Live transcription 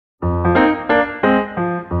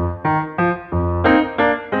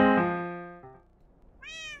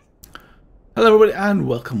Hello everybody and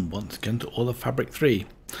welcome once again to All of Fabric 3.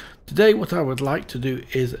 Today what I would like to do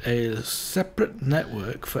is a separate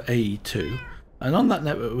network for AE2, and on that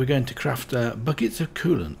network we're going to craft buckets of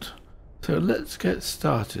coolant. So let's get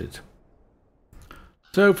started.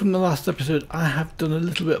 So from the last episode I have done a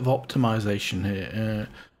little bit of optimization here.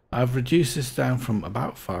 I've reduced this down from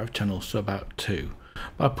about 5 channels to about 2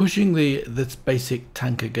 by pushing this basic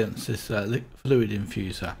tank against this fluid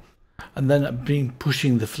infuser. And then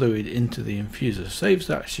pushing the fluid into the infuser saves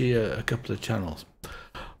actually a couple of channels.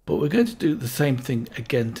 But we're going to do the same thing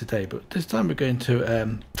again today, but this time we're going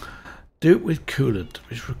to do it with coolant,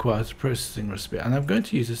 which requires a processing recipe, and I'm going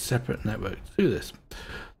to use a separate network to do this.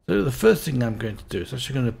 So the first thing I'm going to do is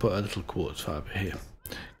actually going to put a little quartz fiber here,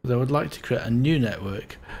 because I would like to create a new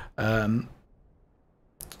network. And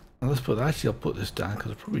I'll put this down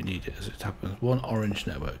because I probably need it as it happens. One orange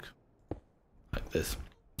network like this.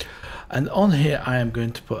 And on here I am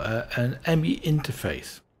going to put an ME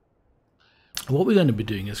interface. And what we're going to be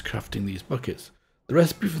doing is crafting these buckets. The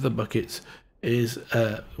recipe for the buckets is,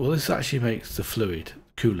 well, this actually makes the fluid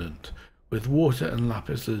coolant with water and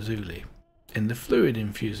lapis lazuli in the fluid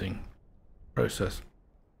infusing process.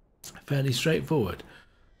 Fairly straightforward.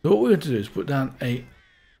 So what we're going to do is put down a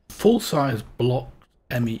full-size block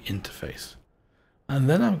ME interface. And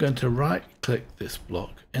then I'm going to right click this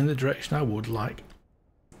block in the direction I would like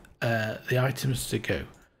the items to go.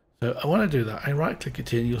 So I want to do that. I right click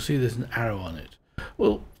it in, you'll see there's an arrow on it.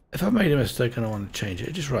 Well, if I've made a mistake and I want to change it,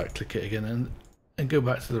 I just right click it again and go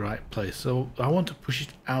back to the right place. So I want to push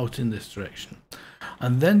it out in this direction.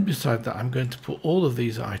 And then beside that I'm going to put all of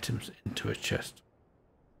these items into a chest.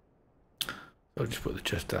 So I'll just put the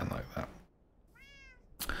chest down like that.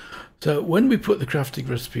 So when we put the crafting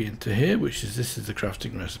recipe into here, this is the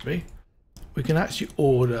crafting recipe, we can actually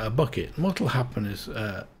order a bucket. And what will happen is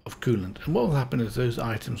of coolant, and what will happen is those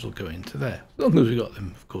items will go into there, as long as we got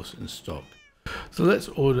them, of course, in stock. So let's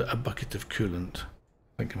order a bucket of coolant. I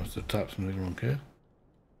think I must have typed something wrong here.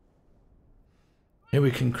 Here we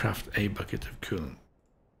can craft a bucket of coolant.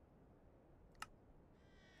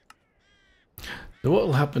 So what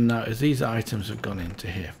will happen now is these items have gone into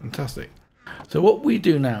here. Fantastic. So what we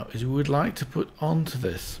do now is we would like to put onto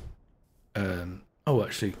this. Oh,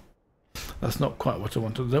 actually, that's not quite what I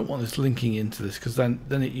want. I don't want this linking into this, because then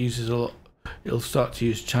it uses a lot. It'll start to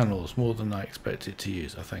use channels more than I expect it to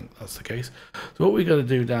use. I think that's the case. So what we got to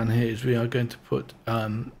do down here is we are going to put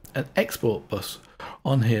an export bus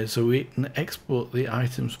on here, so we can export the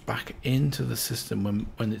items back into the system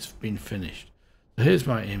when it's been finished. So here's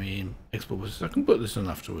my ME export bus. I can put this on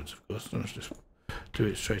afterwards, of course. Don't just do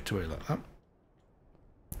it straight away like that.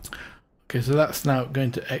 Okay, so that's now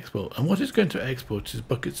going to export, and what it's going to export is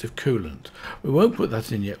buckets of coolant. We won't put that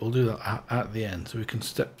in yet, we'll do that at the end, so we can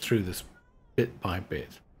step through this bit by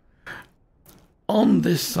bit. On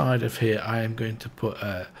this side of here I am going to put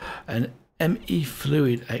an ME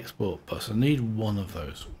fluid export bus. I need one of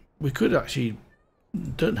those. We could actually,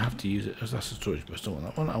 don't have to use it as that's a storage bus, don't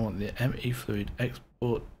want that one. I want the ME fluid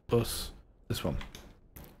export bus, this one.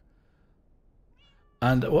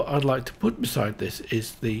 And what I'd like to put beside this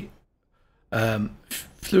is the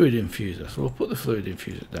fluid infuser. So we'll put the fluid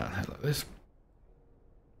infuser down here like this.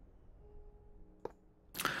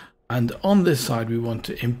 And on this side we want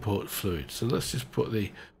to import fluids. So let's just put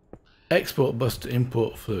the export bus to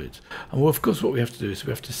import fluids. And well, of course what we have to do is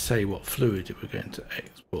we have to say what fluid we're going to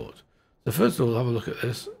export. So first of all, have a look at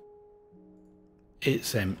this.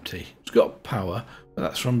 It's empty. It's got power, but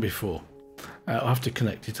that's from before. I'll have to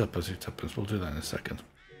connect it up as it happens. We'll do that in a second.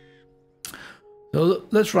 So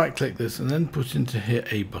let's right click this and then put into here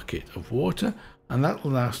a bucket of water, and that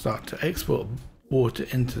will now start to export water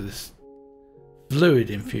into this fluid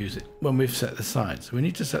infuser when we've set the sides. So we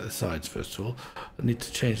need to set the sides first of all. I need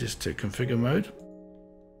to change this to configure mode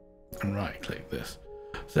and right click this.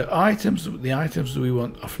 So the items that we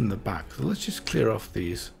want are from the back. So let's just clear off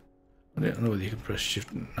these. I don't know whether you can press shift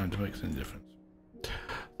now to make any difference.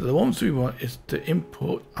 So the ones we want is to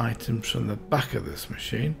import items from the back of this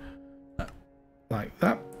machine. Like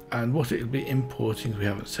that, and what it will be importing we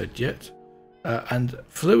haven't said yet, and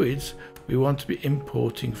fluids we want to be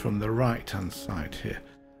importing from the right hand side here.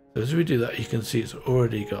 So as we do that, you can see it's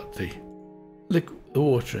already got the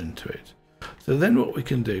water into it. So then what we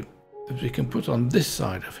can do is we can put on this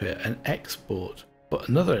side of here an export, but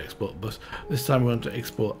another export bus. This time we want to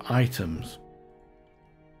export items.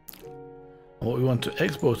 And what we want to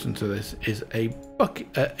export into this is a bucket,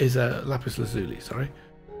 is a lapis lazuli, sorry.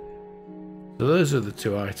 So those are the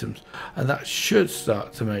two items, and that should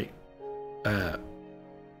start to make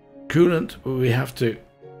coolant, but we have to,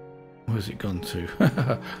 where's it gone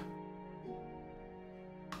to?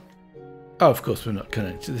 Oh, of course we're not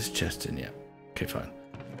connected to this chest in yet. Okay, fine.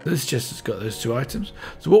 This chest has got those two items.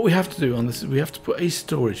 So what we have to do on this is we have to put a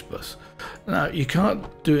storage bus. Now, you can't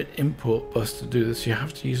do an import bus to do this. You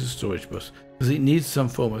have to use a storage bus because it needs some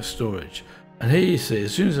form of storage. And here you see,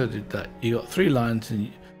 as soon as I did that, you got 3 lines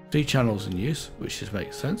and 3 channels in use, which just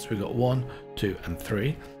makes sense. We've got 1, 2, and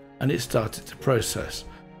 3, and it started to process.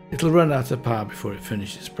 It'll run out of power before it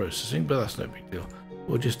finishes processing, but that's no big deal.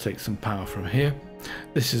 We'll just take some power from here.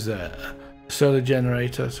 This is a solar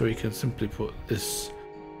generator, so we can simply put this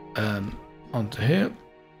onto here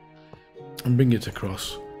and bring it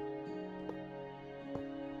across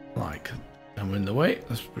like, and we're in the way.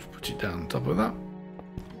 Let's put it down on top of that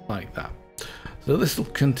like that. So this will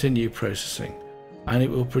continue processing and it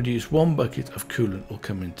will produce 1 bucket of coolant will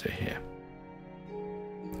come into here.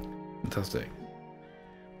 Fantastic.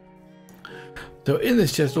 So in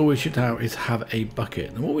this chest all we should have is have a bucket,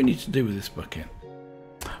 and what we need to do with this bucket,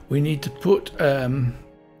 we need to put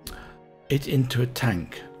it into a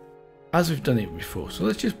tank as we've done it before. So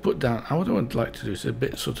let's just put down, what I would like to do is a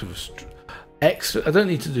bit sort of extra. I don't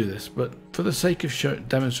need to do this, but for the sake of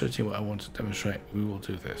demonstrating what I want to demonstrate, we will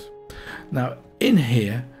do this. Now in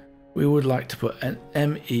here we would like to put an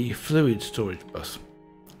ME fluid storage bus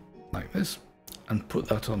like this and put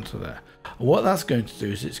that onto there. And what that's going to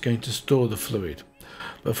do is it's going to store the fluid.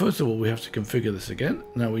 But first of all we have to configure this again.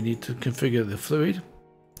 Now we need to configure the fluid.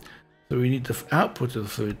 So we need the output of the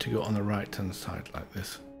fluid to go on the right hand side like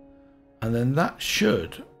this. And then that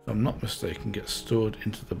should, if I'm not mistaken, get stored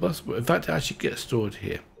into the bus. But in fact, it actually gets stored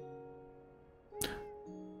here.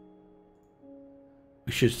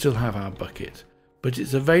 We should still have our bucket, but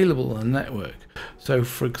it's available on the network. So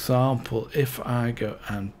for example, if I go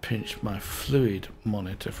and pinch my fluid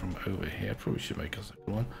monitor from over here, I probably should make a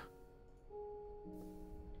second one.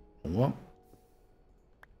 One.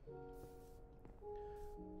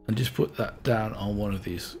 And just put that down on one of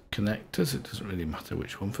these connectors. It doesn't really matter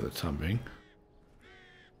which one for the time being.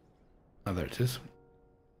 Oh, there it is.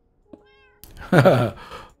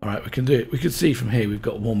 Alright, we can do it. We can see from here we've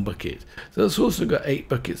got 1 bucket. So it's also got 8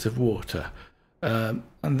 buckets of water. And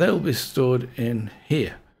they'll be stored in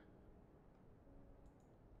here.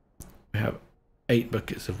 We have 8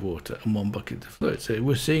 buckets of water and 1 bucket of fluid. So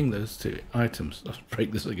we're seeing those 2 items. Let's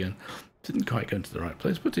break this again. Didn't quite go into the right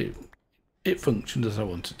place, but it functioned as I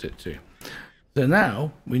wanted it to. So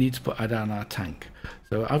now we need to put down our tank.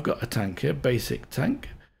 So I've got a tank here, basic tank.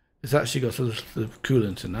 It's actually got a little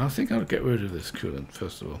coolant in now. I think I'll get rid of this coolant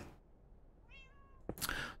first of all.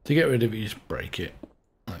 To get rid of it, you just break it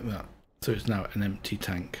like that. So it's now an empty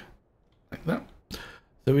tank like that.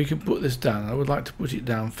 So we can put this down. I would like to put it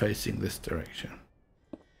down facing this direction.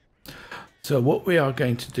 So what we are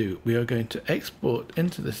going to do, we are going to export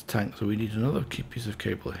into this tank. So we need another piece of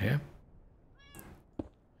cable here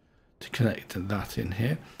to connect that in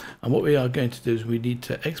here. And what we are going to do is we need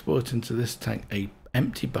to export into this tank a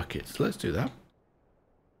empty bucket. So let's do that.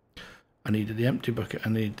 I needed the empty bucket. I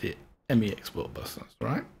need the ME export bus. That's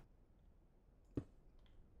right.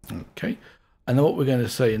 Okay. And then what we're going to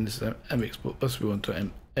say in this ME export bus, we want to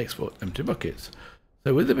export empty buckets.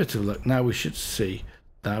 So with a bit of luck, now we should see.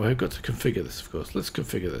 Now we've got to configure this, of course. Let's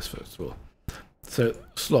configure this first of all. So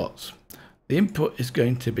slots. The input is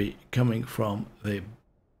going to be coming from the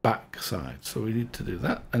back side, so we need to do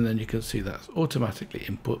that, and then you can see that's automatically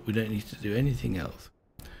input. We don't need to do anything else.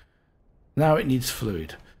 Now it needs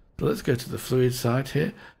fluid, so let's go to the fluid side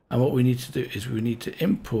here, and what we need to do is we need to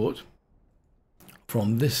import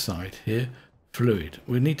from this side here fluid.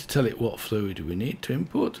 We need to tell it what fluid we need to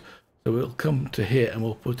import, so we'll come to here and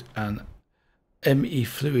we'll put an ME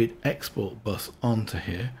fluid export bus onto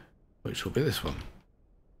here, which will be this one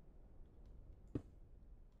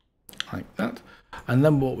like that. And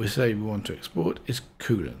then what we say we want to export is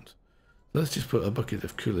coolant. Let's just put a bucket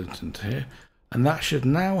of coolant into here, and that should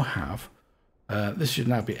now have, this should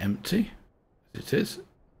now be empty. It is.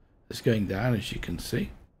 It's going down, as you can see.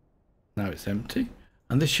 Now it's empty,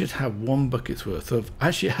 and this should have 1 bucket's worth of,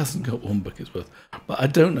 actually it hasn't got 1 bucket's worth, but I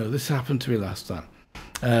don't know, this happened to me last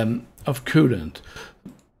time, of coolant.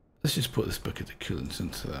 Let's just put this bucket of coolant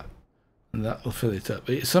into that, and that will fill it up.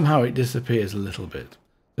 Somehow it disappears a little bit.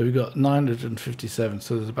 So we've got 957,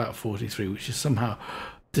 so there's about 43, which has somehow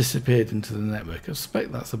disappeared into the network. I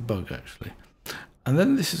suspect that's a bug, actually. And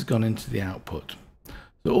then this has gone into the output.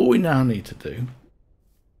 So all we now need to do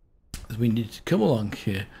is we need to come along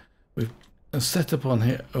here. We've set up on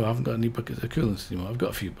here. Oh, I haven't got any buckets of coolant anymore. I've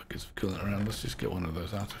got a few buckets of coolant around. Let's just get one of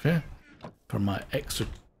those out of here for my extra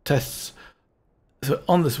tests. So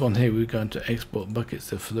on this one here, we're going to export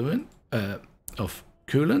buckets of fluid, of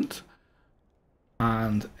coolant.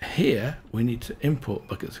 And here we need to import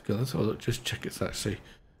buckets of coolant. So I'll just check it's actually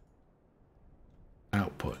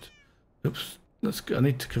output. Oops, I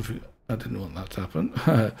need to configure. I didn't want that to happen.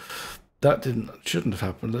 That shouldn't have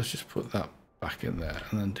happened. Let's just put that back in there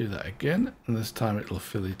and then do that again, and this time it'll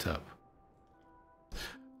fill it up.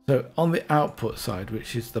 So on the output side,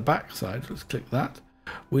 which is the back side, let's click that.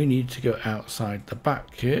 We need to go outside the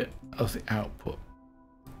back here of the output,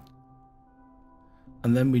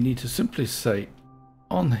 and then we need to simply say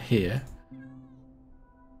on here,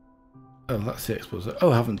 oh, that's the export.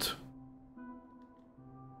 Oh, I haven't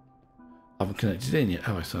connected in yet.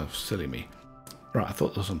 Oh, I sound silly me. Right, I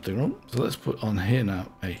thought there was something wrong. So let's put on here now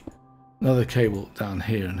another cable down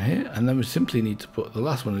here and here, and then we simply need to put the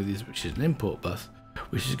last one of these, which is an import bus,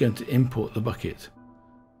 which is going to import the bucket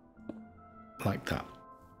like that.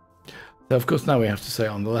 So of course now we have to say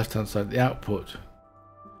on the left hand side the output,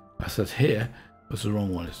 I said here was the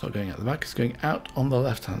wrong one. It's not going out the back, it's going out on the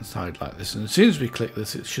left hand side like this, and as soon as we click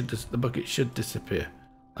this, the bucket should disappear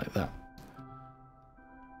like that.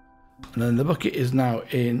 And then the bucket is now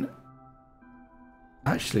in.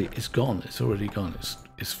 Actually, it's gone. It's already gone.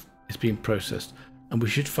 It's been processed, and we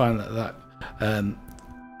should find that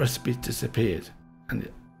recipe disappeared, and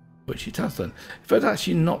which it has done. If I'd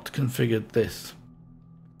actually not configured this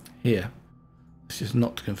here, let's just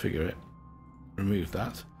not configure it. Remove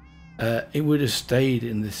that. It would have stayed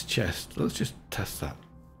in this chest. Let's just test that.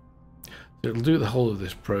 So it'll do the whole of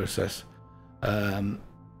this process and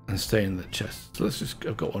stay in the chest. So let's just.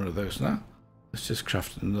 I've got one of those now. Let's just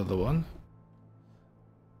craft another one.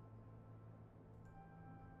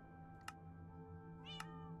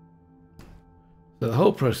 So the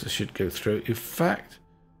whole process should go through. In fact,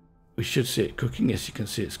 we should see it cooking. Yes, you can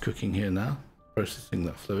see it's cooking here now, processing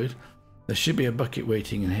that fluid. There should be a bucket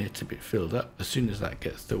waiting in here to be filled up as soon as that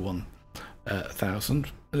gets to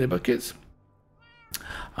 1,000 millibuckets.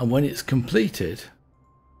 And when it's completed,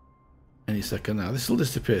 any second now, this will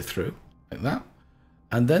disappear through like that.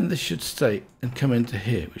 And then this should stay and come into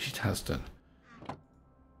here, which it has done.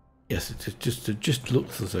 Yes, it just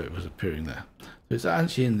looks as though it was appearing there. So it's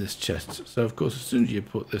actually in this chest. So of course, as soon as you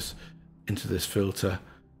put this into this filter,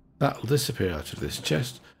 that will disappear out of this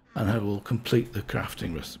chest, and it will complete the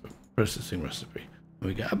crafting recipe, processing recipe, and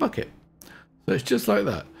we get a bucket. So it's just like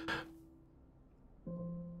that.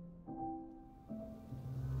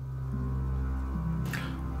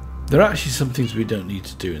 There are actually some things we don't need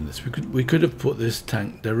to do in this. We could have put this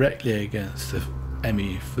tank directly against the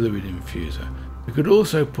ME fluid infuser. We could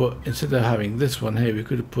also put, instead of having this one here, we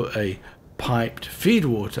could have put a piped feed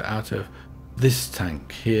water out of this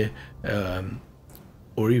tank here,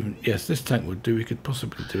 or even, yes, this tank would do. We could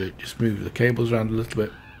possibly do it, just move the cables around a little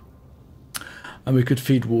bit, and we could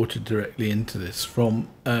feed water directly into this from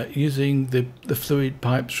using the fluid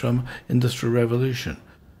pipes from Industrial Revolution.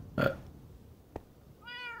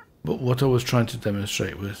 But what I was trying to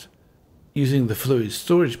demonstrate was using the fluid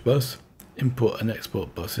storage bus, import and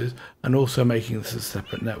export buses, and also making this a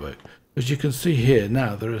separate network. As you can see here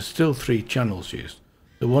now, there are still 3 channels used.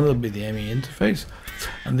 So one will be the ME interface,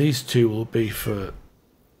 and these 2 will be for,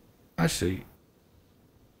 actually,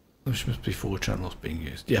 there must be 4 channels being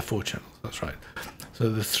used. Yeah, 4 channels, that's right. So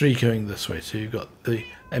the 3 going this way. So you've got the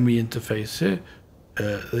ME interface here,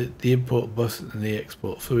 the import bus, and the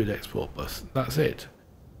fluid export bus. That's it.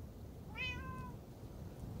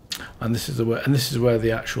 And this is where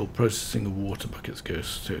the actual processing of water buckets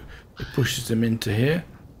goes to. It pushes them into here,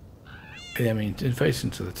 the ME interface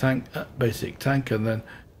into the tank, basic tank, and then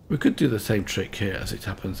we could do the same trick here. As it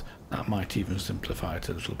happens, that might even simplify it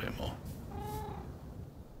a little bit more.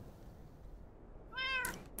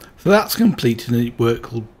 So that's complete, and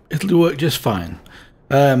it'll work just fine.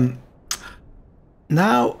 Now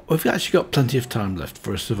we've actually got plenty of time left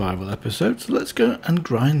for a survival episode, so let's go and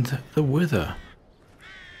grind the Wither.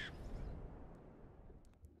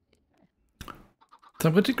 So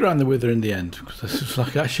I'm going to grind the Wither in the end, because this is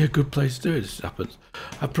like actually a good place to do it as it happens.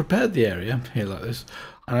 I've prepared the area here like this,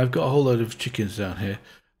 and I've got a whole load of chickens down here.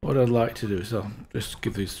 What I'd like to do is I'll just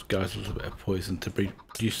give these guys a little bit of poison to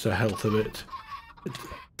reduce their health a bit.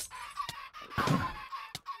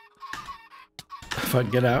 If I can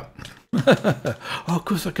get out. Oh, of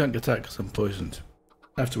course I can't get out because I'm poisoned.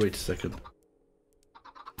 I have to wait a second.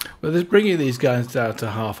 Well, this bringing these guys down to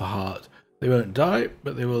half a heart. They won't die,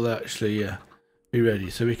 but they will actually be ready,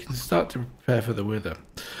 so we can start to prepare for the Wither.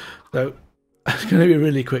 So it's going to be a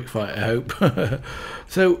really quick fight, I hope.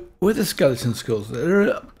 So with the skeleton skulls, they're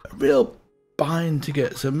a real bind to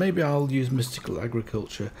get, so maybe I'll use mystical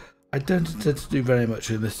agriculture. I don't intend to do very much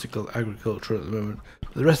with mystical agriculture at the moment.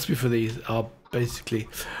 The recipe for these are basically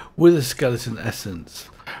with a skeleton essence,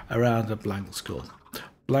 around a blank skull.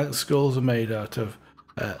 Blank skulls are made out of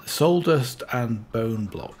soul dust and bone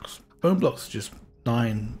blocks. Bone blocks are just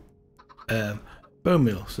 9 bone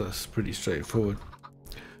meal, so that's pretty straightforward.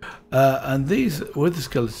 And these wither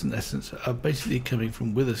skeleton essence are basically coming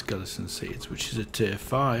from wither skeleton seeds, which is a tier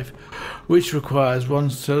 5, which requires 1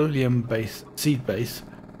 ceruleum base seed base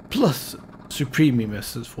plus supremium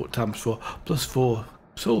essence 4 times 4 plus 4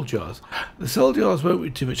 soul jars. The soul jars won't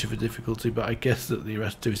be too much of a difficulty, but I guess that the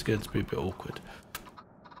rest of it is going to be a bit awkward.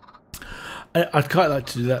 I'd quite like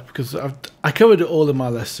to do that because I covered it all in my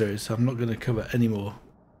last series, so I'm not going to cover any more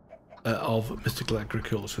of mystical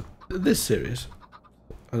agriculture this series.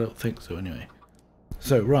 I don't think so anyway.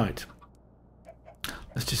 So right,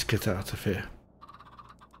 let's just get out of here.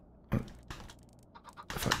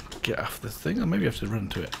 If I can get off this thing, or maybe I have to run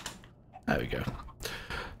to it. There we go.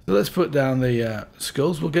 So let's put down the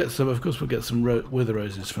skulls. We'll get some, of course, we'll get some wither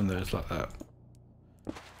roses from those like that.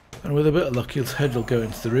 And with a bit of luck, his head will go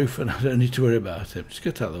into the roof, and I don't need to worry about him. Just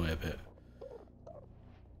get out of the way a bit.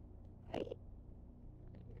 A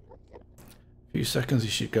few seconds, he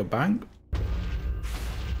should go bang.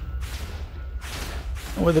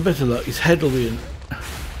 And with a bit of luck, his head will be in.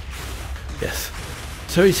 Yes.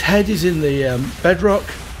 So his head is in the bedrock,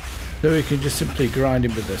 so we can just simply grind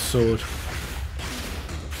him with the sword.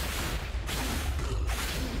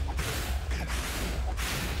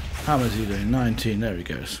 How much is he doing? 19. There he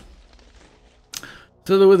goes.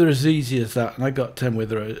 So the wither is easy as that, and I got 10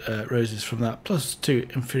 wither roses from that, plus 2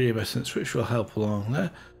 inferior essence, which will help along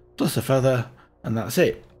there, plus a feather, and that's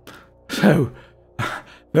it. So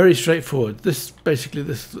very straightforward. This basically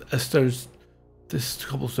this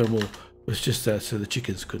cobblestone wall was just there so the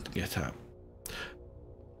chickens couldn't get out.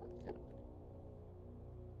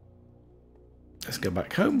 Let's go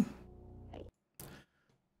back home.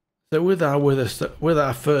 So with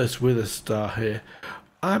our first wither star here,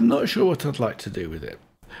 I'm not sure what I'd like to do with it.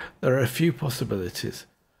 There are a few possibilities.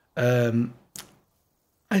 I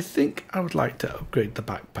think I would like to upgrade the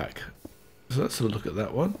backpack. So let's have a look at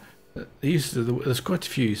that one. There's quite a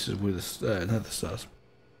few uses with Nether stars,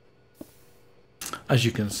 as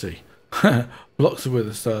you can see. Blocks of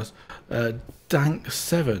wither stars. Dank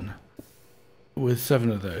 7 with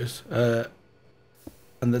 7 of those.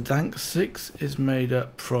 And the Dank 6 is made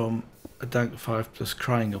up from a Dank 5 plus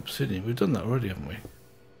crying obsidian. We've done that already, haven't we?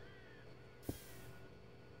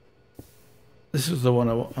 This was the one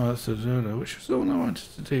which was the one I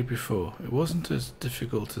wanted to do before. It wasn't as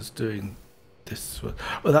difficult as doing this one.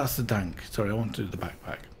 Well, that's the Dank. Sorry, I want to do the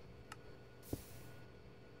backpack.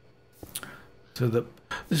 So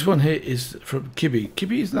this one here is from Kibby.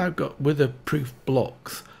 Kibby's now got wither-proof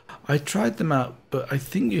blocks. I tried them out, but I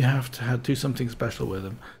think you have to do something special with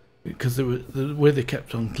them because the wither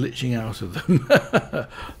kept on glitching out of them.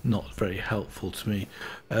 Not very helpful to me.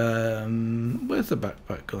 Where's the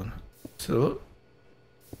backpack gone? So look.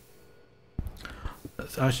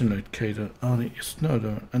 That's actually no K. No,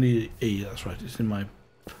 don't. I need E. That's right. It's in my.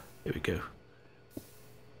 Here we go.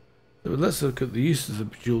 So let's look at the uses of the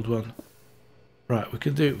bejeweled one. Right, we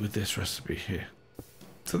can do it with this recipe here.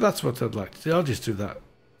 So that's what I'd like to do. I'll just do that.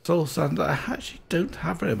 Soul sand. I actually don't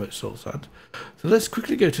have very much soul sand. So let's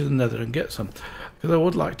quickly go to the Nether and get some, because I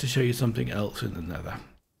would like to show you something else in the Nether.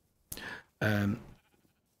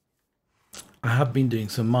 I have been doing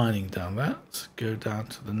some mining down there. Let's go down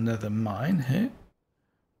to the Nether mine here.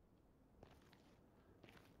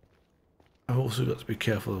 I've also got to be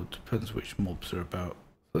careful. It depends which mobs are about.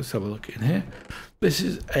 Let's have a look in here. This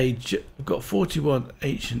is I've got 41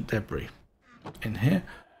 ancient debris in here,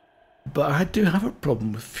 but I do have a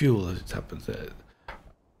problem with fuel as it happens.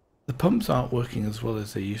 The pumps aren't working as well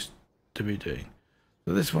as they used to be doing.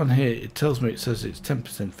 So this one here, it tells me, it says it's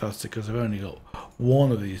 10% faster because I've only got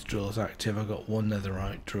one of these drills active. I've got one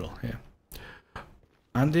netherite drill here.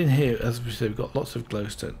 And in here, as we said, we've got lots of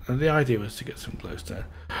glowstone. And the idea was to get some glowstone.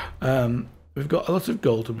 We've got a lot of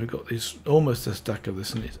gold, and we've got this almost a stack of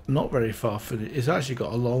this, and it's not very far from it. It's actually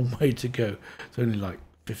got a long way to go. It's only like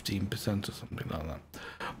 15% or something like that.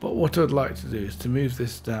 But what I'd like to do is to move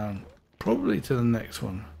this down, probably to the next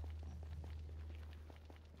one.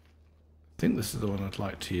 I think this is the one I'd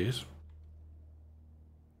like to use.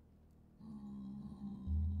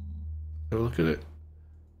 Have a look at it.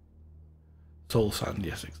 Soul sand,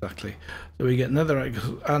 yes, exactly. So we get netherite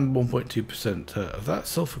and 1.2% of that.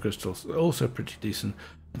 Sulfur crystals, also pretty decent,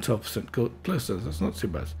 and 12% glowstones. That's not too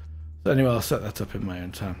bad. So anyway, I'll set that up in my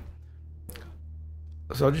own time.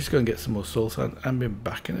 So I'll just go and get some more soul sand and be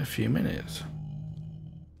back in a few minutes.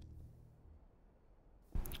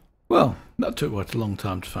 Well, that took quite a long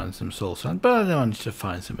time to find some soul sand, but I managed to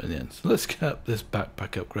find some in the end. So let's get this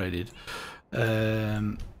backpack upgraded.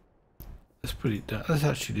 Let's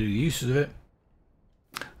actually do the uses of it.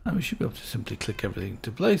 And we should be able to simply click everything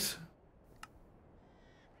into place.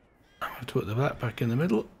 I have to put the backpack in the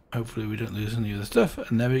middle. Hopefully we don't lose any of the stuff.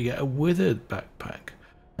 And then we get a withered backpack.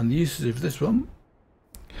 And the uses of this one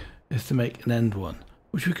is to make an end one,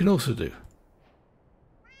 which we can also do.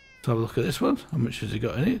 Let's have a look at this one. How much has it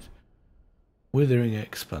got in it? Withering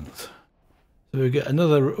expanse. So we get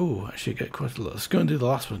another. Oh, actually get quite a lot. Let's go and do the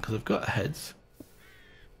last one because I've got heads.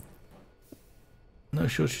 No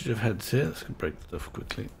shortage of heads here. Let's break the stuff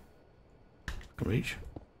quickly. Can reach.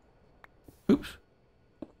 Oops.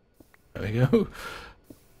 There we go.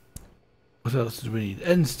 What else did we need?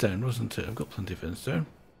 Endstone, wasn't it? I've got plenty of endstone.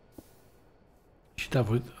 Should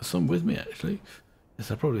have some with me actually. Yes,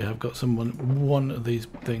 I probably have got one of these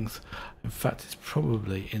things. In fact, it's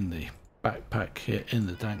probably in the backpack here in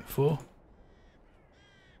the Dank 4.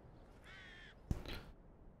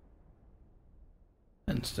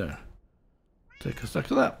 Endstone. Take a stack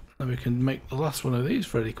of that. Then we can make the last one of these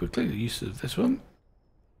fairly quickly. The use of this one.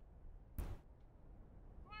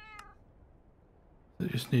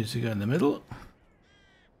 It just needs to go in the middle.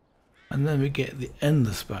 And then we get the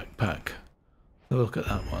endless backpack. Have a look at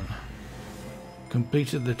that one.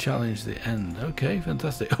 Completed the challenge, the end. Okay,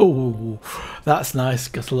 fantastic. Oh, that's nice.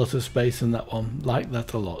 Got a lot of space in that one. Like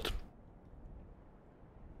that a lot.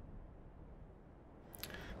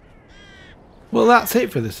 Well, that's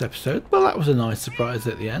it for this episode. Well, that was a nice surprise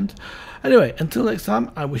at the end. Anyway, until next time,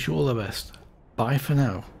 I wish you all the best. Bye for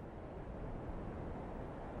now.